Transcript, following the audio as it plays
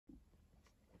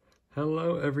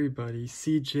Hello everybody,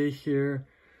 CJ here.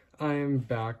 I am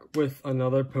back with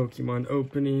another Pokemon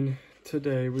opening.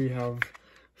 Today we have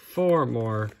 4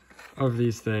 more of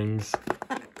these things.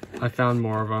 I found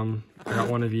more of them. I got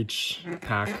one of each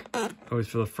pack, always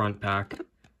for the front pack.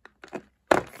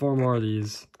 4 more of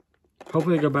these.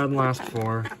 Hopefully they go better than the last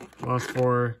 4. The last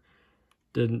 4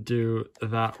 didn't do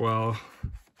that well.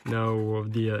 No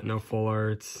full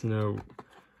arts, no...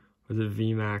 Was it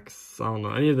VMAX? I don't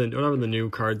know. Any of the, whatever the new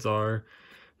cards are.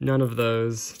 None of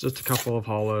those. Just a couple of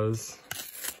holos.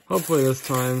 Hopefully this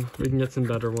time we can get some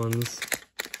better ones.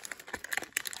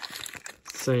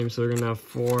 Same, so we're gonna have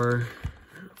 4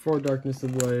 Darkness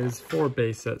Ablaze, 4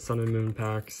 base set Sun and Moon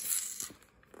packs.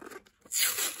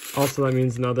 Also that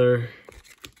means another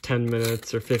 10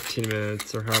 minutes or 15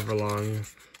 minutes or however long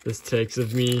this takes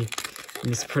of me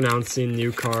mispronouncing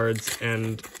new cards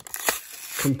and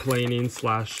complaining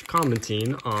 /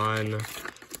 commenting on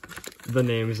the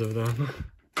names of them,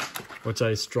 which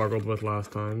I struggled with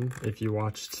last time. If you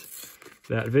watched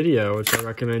that video, which I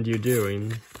recommend you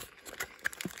doing,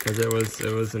 because it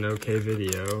was an okay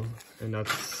video, and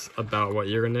that's about what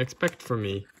you're gonna expect from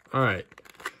me. All right,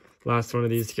 last one of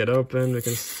these to get open. We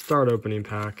can start opening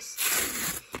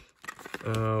packs.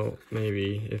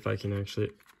 Maybe if I can actually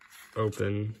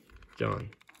open.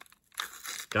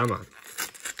 Come on.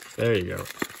 There you go.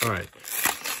 Alright.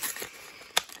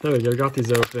 There we go, got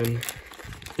these open.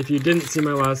 If you didn't see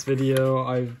my last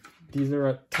video, these are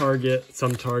at Target,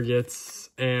 some Targets,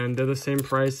 and they're the same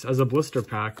price as a blister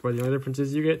pack, but the only difference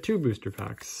is you get 2 booster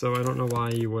packs. So I don't know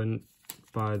why you wouldn't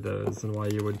buy those and why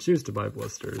you would choose to buy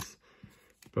blisters.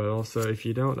 But also, if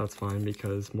you don't, that's fine,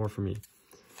 because more for me.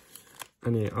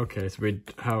 Okay, so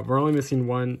we're only missing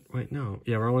one,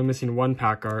 we're only missing 1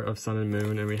 pack art of Sun and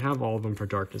Moon, and we have all of them for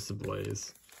Darkness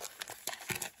Ablaze.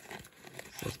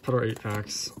 So let's put our 8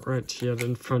 packs right here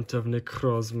in front of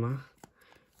Necrozma.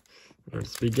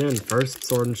 Let's begin. First,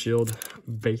 Sword and Shield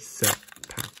base set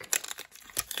pack.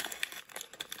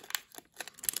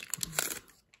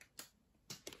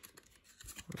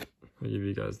 I'll give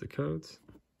you guys the codes.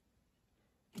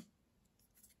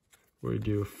 We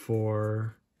do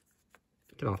 4...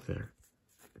 Get off there.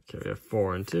 Okay, we have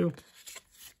 4 and 2.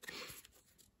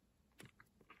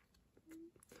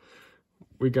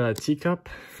 We got a Teacup,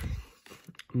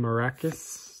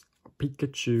 Maracas,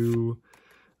 Pikachu,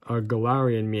 a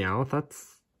Galarian Meowth.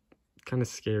 That's kind of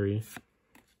scary.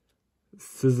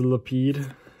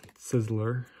 Sizzlipede,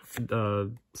 Sizzler,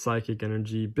 Psychic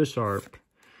Energy, Bisharp,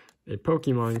 a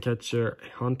Pokemon Catcher, a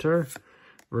Hunter,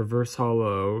 Reverse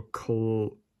Holo,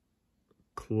 Clobopus.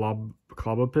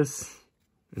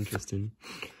 Interesting.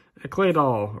 A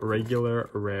Claydol, regular,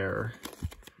 rare.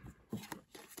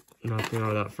 Nothing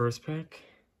out of that first pack.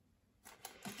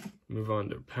 Move on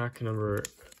to pack number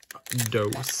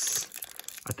dose.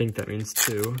 I think that means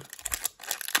 2.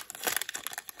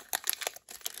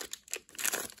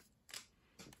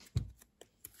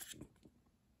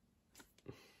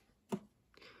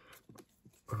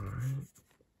 Alright.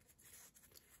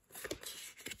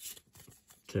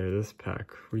 Okay, this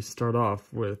pack. We start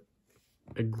off with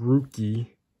a Grookey. Is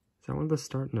that one of the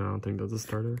start? No, I don't think that's a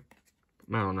starter.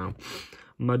 I don't know.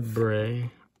 Mudbray,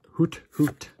 Hoot,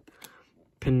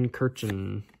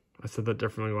 Pincurchin. I said that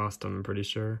differently last time, I'm pretty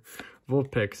sure.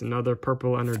 Vulpix, another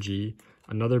Purple Energy,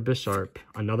 another Bisharp,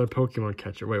 another Pokemon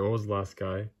Catcher. Wait, what was the last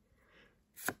guy?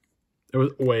 It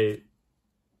was, wait.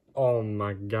 Oh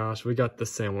my gosh, we got the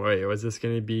same. Wait, was this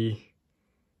gonna be...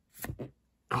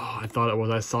 Oh, I thought it was.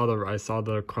 I saw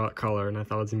the color, and I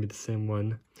thought it was gonna be the same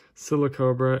one.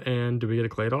 Silicobra, and do we get a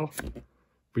Claydol?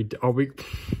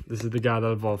 This is the guy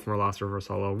that evolved from our last Reverse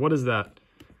Holo. What is that?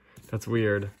 That's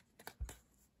weird.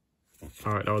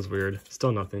 Alright, that was weird.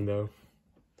 Still nothing, though.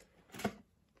 I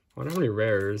wonder how many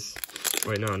rares...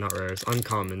 Wait, no, not rares.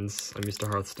 Uncommons. I'm used to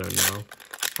Hearthstone now.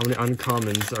 How many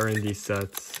uncommons are in these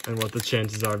sets, and what the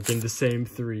chances are of getting the same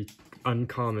 3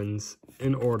 uncommons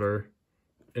in order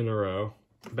in a row.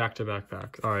 Back-to-back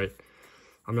packs. Alright.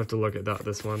 I'm gonna have to look at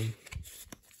this one.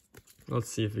 Let's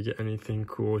see if we get anything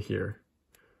cool here.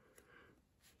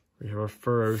 We have a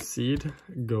Furrow Seed,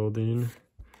 Goldeen,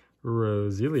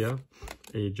 Roselia,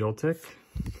 a Joltik,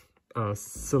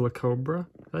 Silicobra.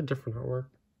 Is that different artwork?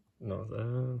 No,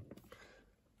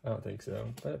 I don't think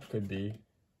so. That could be.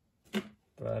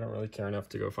 But I don't really care enough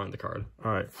to go find the card.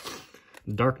 Alright.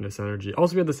 Darkness Energy.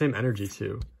 Also, we have the same energy,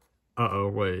 too. Uh-oh,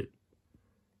 wait.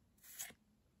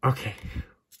 Okay.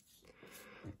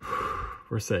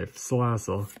 We're safe.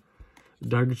 Salazzle.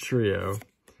 Dugtrio.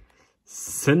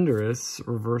 Cinderace,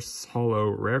 Reverse Holo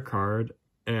Rare Card,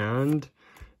 and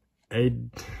a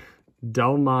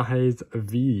Delmahaze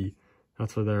V.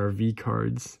 That's why there are V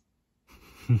cards.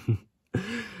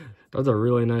 That's a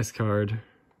really nice card.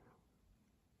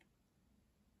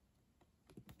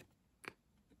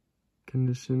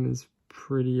 Condition is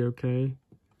pretty okay.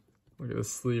 Look at the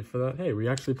sleeve for that. Hey, we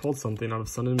actually pulled something out of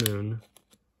Sun and Moon.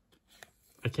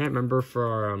 I can't remember for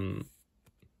our,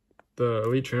 the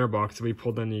Elite Trainer box if we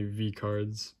pulled any V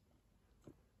cards.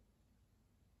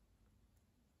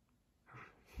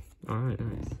 Alright,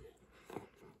 nice.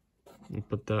 We'll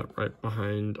put that right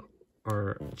behind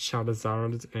our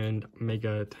Charizard and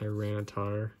Mega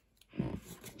Tyranitar.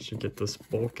 Should get this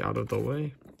bulk out of the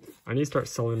way. I need to start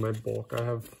selling my bulk. I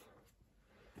have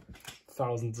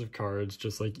thousands of cards,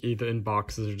 just like either in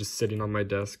boxes or just sitting on my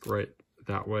desk right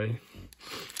that way.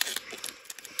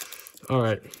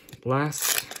 Alright,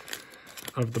 last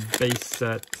of the base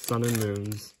set Sun and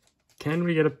Moons. Can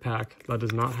we get a pack that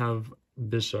does not have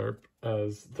Bisharp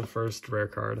as the first rare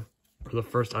card? Or the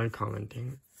first uncommon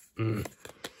thing?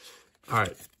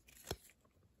 Alright.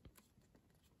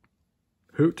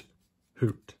 Hoot.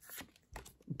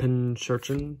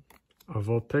 Pincurchin.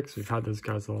 Vulpix. We've had those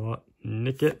guys a lot.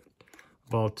 Nickit.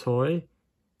 Voltoy.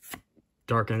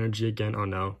 Dark Energy again. Oh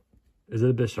no. Is it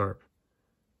a Bisharp?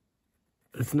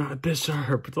 It's not a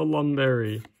Bisharp. It's a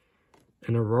Lumberry.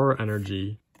 An Aurora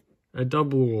Energy. A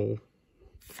Double.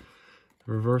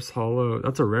 Reverse Hollow.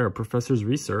 That's a rare. Professor's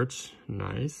Research.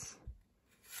 Nice.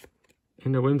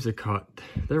 And a Whimsicott.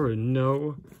 There were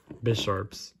no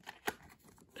Bisharps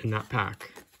in that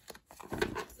pack.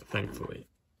 Thankfully.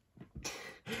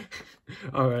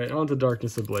 Alright, on to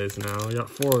Darkness Ablaze now. We got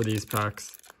 4 of these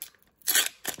packs.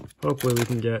 Hopefully we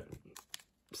can get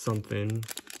something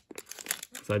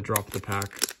as I drop the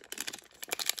pack.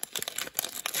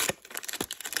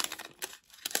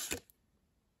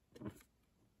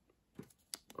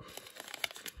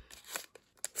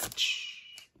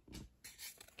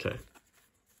 Okay.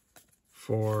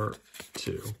 4,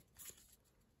 2.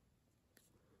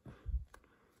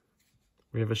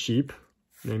 We have a sheep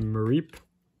named Mareep,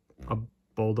 a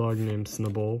bulldog named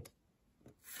Snubbull,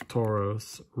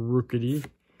 Tauros, Rookity,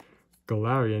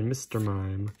 Galarian, Mr.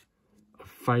 Mime, a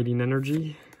Fighting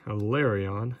Energy, a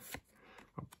Larion,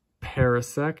 a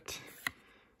Parasect,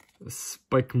 a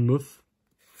Spikemuth,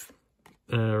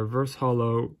 a Reverse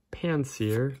Hollow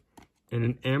Panseer, and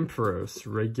an Ampharos,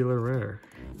 regular rare.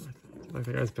 Like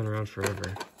that guy's been around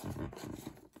forever.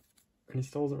 And he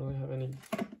still doesn't really have any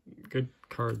good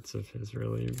cards of his,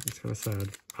 really. It's kind of sad.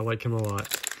 I like him a lot.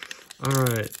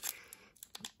 Alright.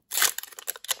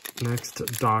 Next,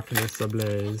 Darkness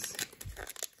Ablaze.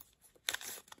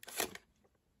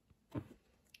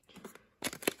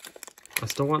 I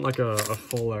still want like a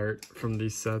full art from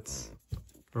these sets.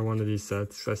 Or one of these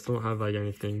sets. 'Cause I still don't have like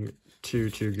anything too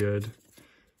good.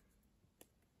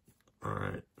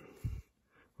 Alright.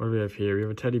 What do we have here? We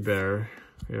have a teddy bear.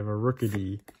 We have a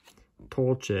Rookity.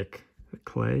 Polchick.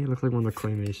 Clay? Looks like one of the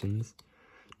Claymations.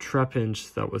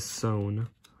 Trapinch that was sewn.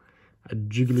 A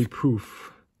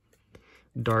Jigglypuff.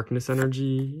 Darkness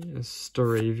Energy.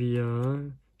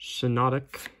 Staravia.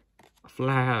 Shiinotic.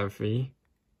 Flaffy.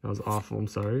 That was awful, I'm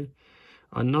sorry.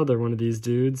 Another one of these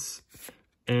dudes.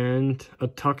 And a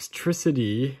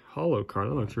Toxtricity holo card.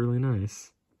 That looks really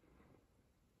nice.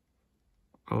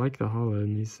 I like the holo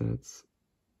in these sets.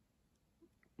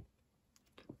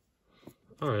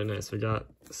 Alright, nice. We got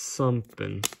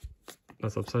something.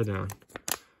 That's upside down.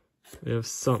 We have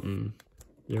something.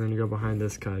 You're gonna go behind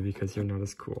this guy because you're not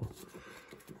as cool.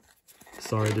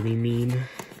 Sorry to be mean.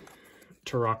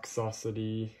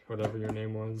 Taroxosity, whatever your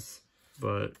name was.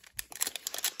 But,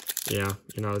 yeah,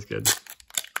 you're not as good.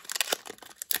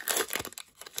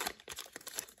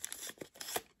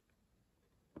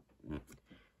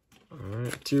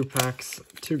 Alright, 2 packs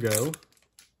to go.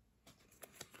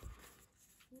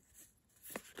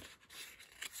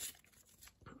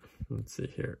 Let's see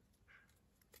here.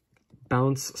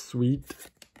 Bounce Sweet,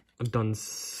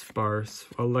 Dunsparce,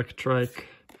 Electrike,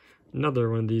 another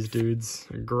one of these dudes,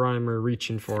 a Grimer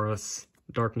reaching for us,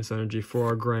 Darkness Energy for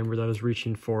our Grimer that is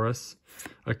reaching for us,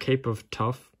 a Cape of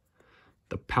Tough,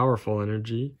 the Powerful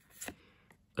Energy,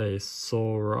 a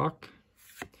Soul Rock,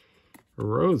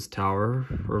 Rose Tower,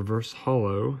 Reverse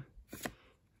Hollow,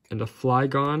 and a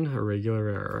Flygon, a regular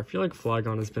rare. I feel like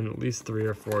Flygon has been at least 3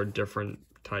 or 4 different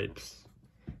types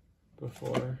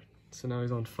before, so now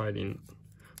he's on fighting.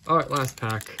 Alright, last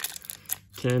pack.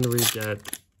 Can we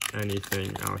get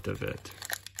anything out of it?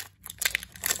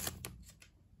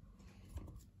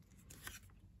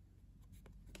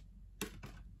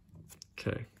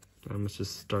 Okay, I must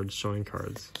just start showing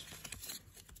cards.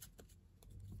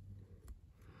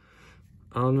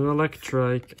 An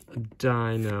Electrike,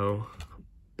 Dino,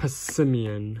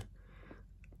 Passimian,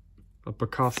 a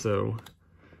Picasso,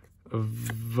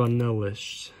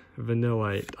 Vanillish,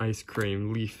 Vanillite, Ice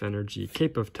Cream, Leaf Energy,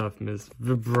 Cape of Toughness,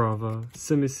 Vibrava,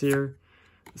 Simisear,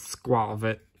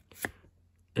 Squavit,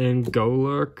 and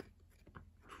Golurk,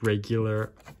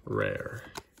 regular rare.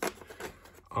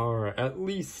 Alright, at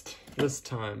least this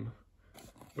time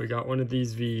we got one of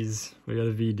these Vs. We got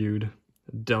a V dude,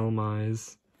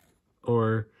 Delmise,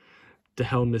 or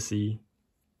Dehelmissy.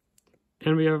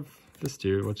 And we have this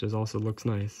dude, which also looks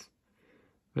nice.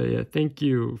 But yeah, thank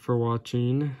you for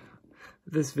watching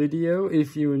this video.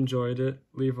 If you enjoyed it,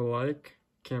 leave a like,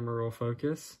 camera roll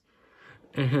focus,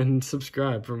 and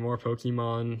subscribe for more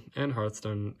Pokemon and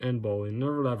Hearthstone and bowling,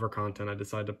 or whatever content I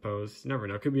decide to post. You never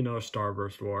know, could be another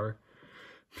Starburst War.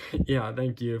 Yeah,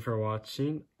 thank you for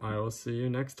watching. I will see you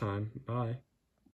next time. Bye.